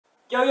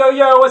Yo, yo,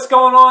 yo, what's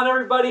going on,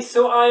 everybody?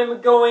 So I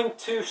am going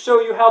to show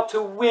you how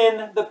to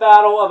win the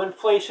battle of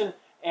inflation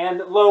and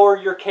lower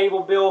your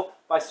cable bill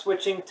by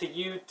switching to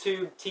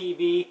YouTube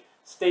TV.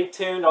 Stay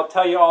tuned. I'll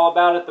tell you all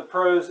about it, the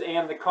pros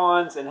and the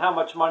cons, and how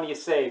much money you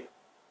save.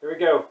 Here we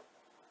go.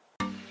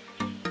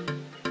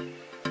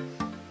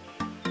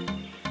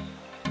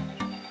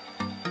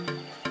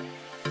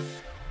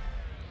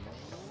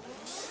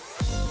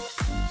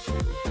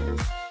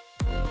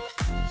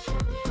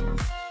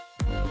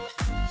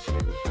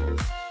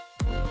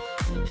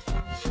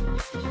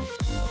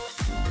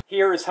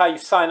 Here is how you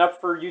sign up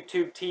for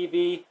YouTube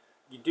TV.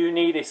 You do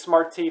need a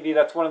smart TV.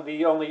 That's one of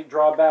the only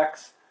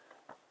drawbacks.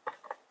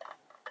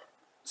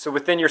 So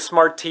within your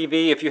smart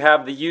TV, if you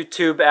have the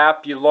YouTube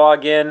app, you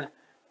log in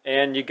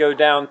and you go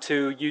down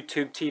to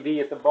YouTube TV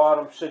at the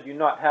bottom, should you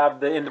not have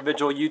the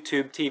individual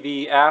YouTube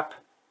TV app.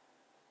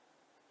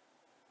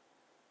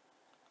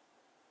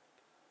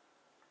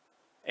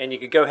 And you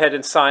could go ahead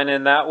and sign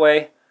in that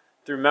way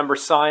through Member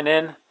Sign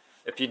In.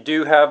 If you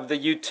do have the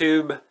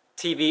YouTube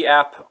TV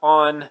app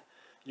on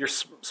your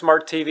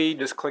smart TV,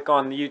 just click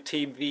on the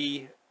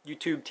YouTube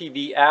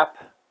TV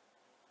app.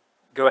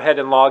 Go ahead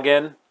and log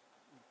in.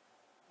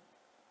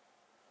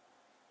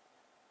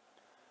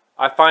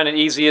 I find it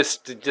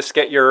easiest to just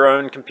get your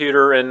own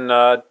computer and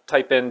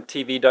type in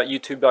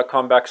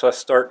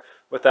tv.youtube.com/start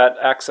with that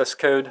access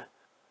code.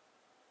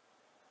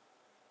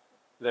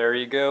 There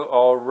you go,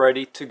 all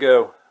ready to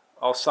go,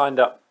 all signed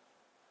up.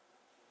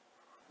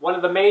 One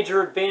of the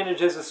major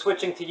advantages of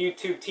switching to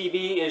YouTube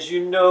TV is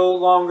you no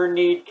longer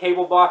need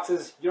cable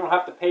boxes. You don't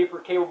have to pay for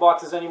cable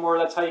boxes anymore.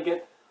 That's how you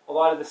get a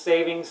lot of the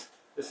savings.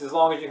 This is as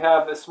long as you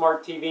have a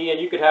smart TV,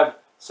 and you could have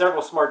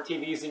several smart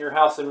TVs in your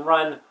house and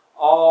run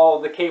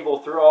all the cable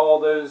through all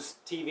those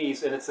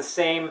TVs, and it's the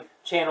same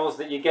channels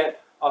that you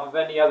get off of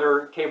any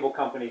other cable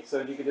company.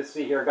 So you can just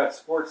see here, I got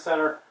Sports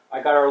Center,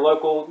 I got our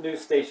local news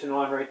station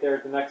on right there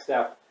at the next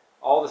app.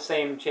 All the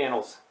same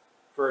channels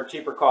for a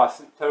cheaper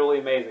cost. Totally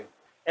amazing.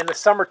 In the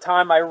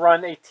summertime, I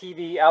run a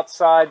TV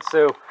outside,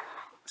 so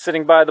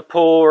sitting by the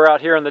pool or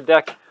out here on the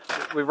deck,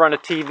 we run a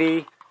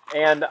TV,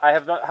 and I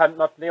have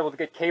not been able to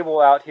get cable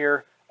out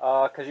here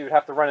because you would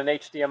have to run an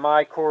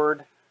HDMI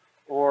cord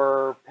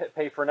or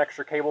pay for an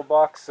extra cable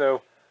box.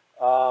 So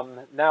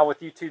now with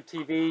YouTube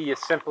TV, you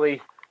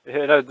simply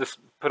just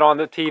put on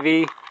the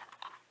TV,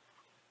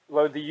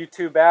 load the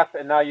YouTube app,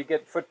 and now you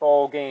get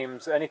football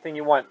games, anything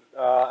you want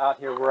out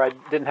here, where I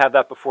didn't have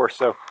that before.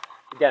 So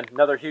again,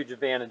 another huge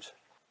advantage.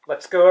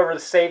 Let's go over the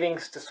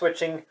savings to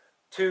switching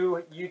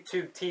to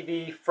YouTube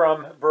TV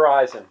from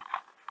Verizon.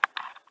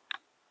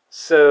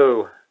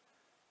 So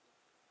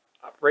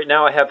right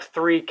now I have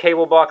 3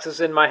 cable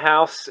boxes in my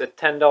house at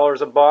 $10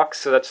 a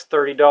box, so that's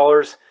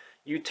 $30.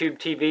 YouTube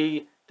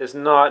TV does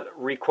not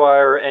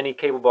require any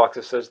cable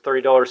boxes, so it's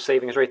 $30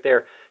 savings right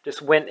there.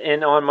 Just went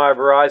in on my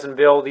Verizon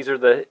bill. These are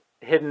the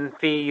hidden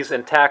fees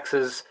and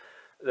taxes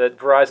that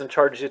Verizon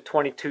charges you,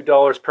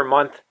 $22 per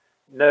month.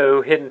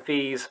 No hidden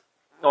fees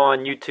on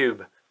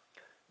YouTube.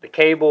 The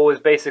cable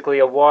is basically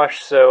a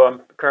wash, so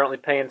I'm currently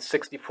paying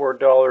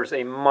 $64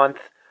 a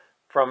month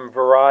from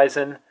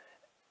Verizon,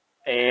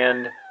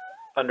 and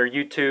under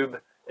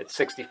YouTube it's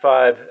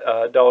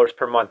 $65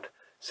 per month.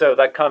 So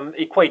that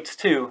equates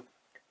to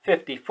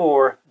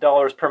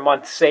 $54 per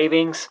month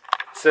savings.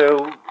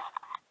 So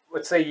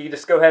let's say you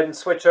just go ahead and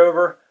switch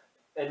over.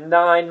 In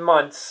 9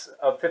 months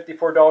of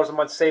 $54 a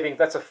month savings,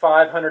 that's a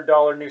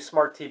 $500 new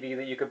smart TV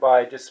that you could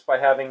buy just by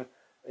having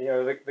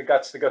the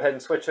guts to go ahead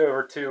and switch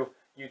over to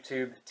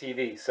YouTube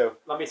TV. So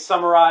let me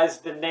summarize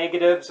the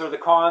negatives or the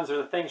cons or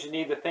the things you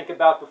need to think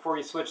about before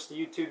you switch to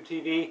YouTube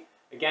TV.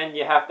 Again,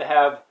 you have to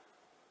have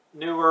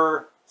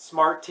newer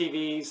smart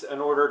TVs in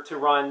order to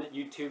run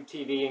YouTube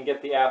TV and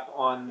get the app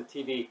on the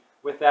TV.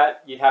 With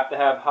that, you'd have to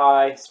have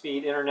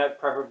high-speed internet,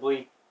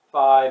 preferably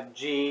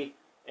 5G.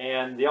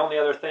 And the only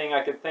other thing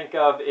I could think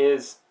of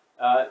is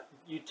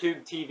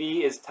YouTube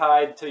TV is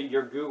tied to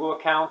your Google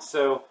account.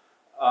 So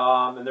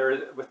and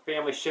with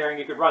family sharing,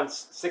 you could run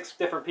 6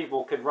 different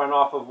people could run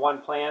off of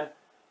one plan,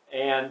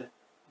 and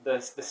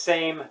the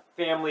same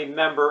family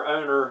member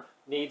owner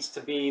needs to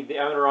be the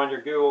owner on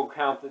your Google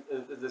account.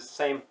 The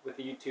same with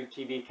the YouTube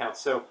TV account.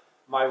 So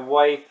my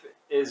wife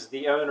is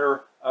the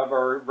owner of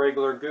our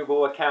regular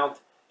Google account.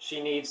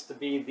 She needs to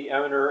be the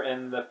owner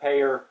and the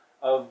payer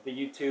of the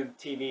YouTube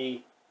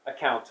TV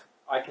account.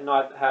 I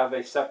cannot have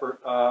a separate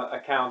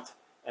account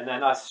and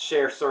then us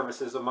share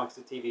services amongst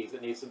the TVs.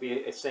 It needs to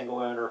be a single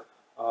owner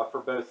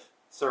for both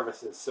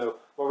services. So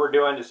what we're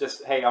doing is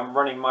just, hey, I'm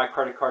running my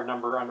credit card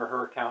number under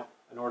her account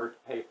in order to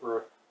pay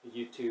for the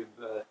YouTube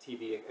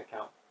TV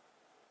account.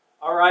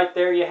 All right,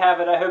 there you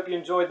have it. I hope you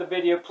enjoyed the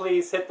video.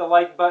 Please hit the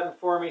like button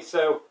for me.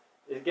 So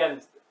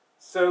again,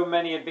 so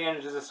many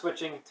advantages of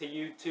switching to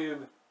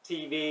YouTube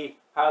TV.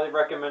 Highly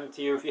recommend it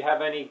to you. If you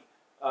have any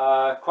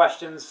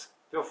questions,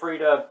 feel free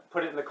to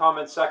put it in the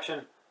comments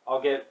section.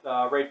 I'll get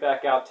right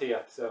back out to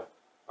you. So,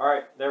 all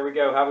right, there we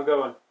go. Have a good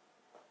one.